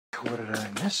What did I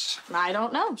miss? I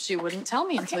don't know. She wouldn't tell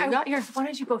me until you got here. I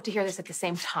wanted you both to hear this at the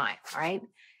same time, all right?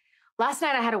 Last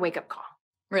night I had a wake-up call.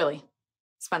 Really?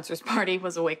 Spencer's party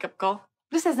was a wake-up call?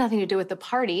 This has nothing to do with the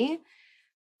party.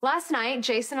 Last night,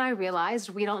 Jason and I realized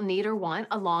we don't need or want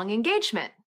a long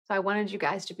engagement. So I wanted you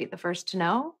guys to be the first to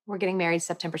know. We're getting married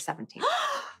September 17th.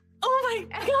 Oh my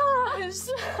gosh!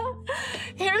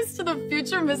 Here's to the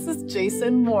future Mrs.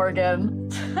 Jason Morgan.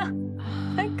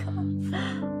 My God.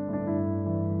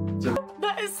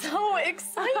 That is so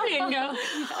exciting.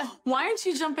 Why aren't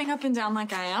you jumping up and down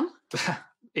like I am?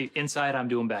 Inside, I'm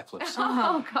doing backflips.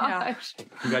 Oh, gosh. Yeah.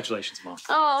 Congratulations, Mom.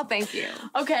 Oh, thank you.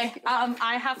 Okay,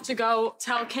 I have to go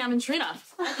tell Cam and Trina.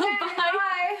 Okay,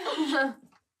 bye.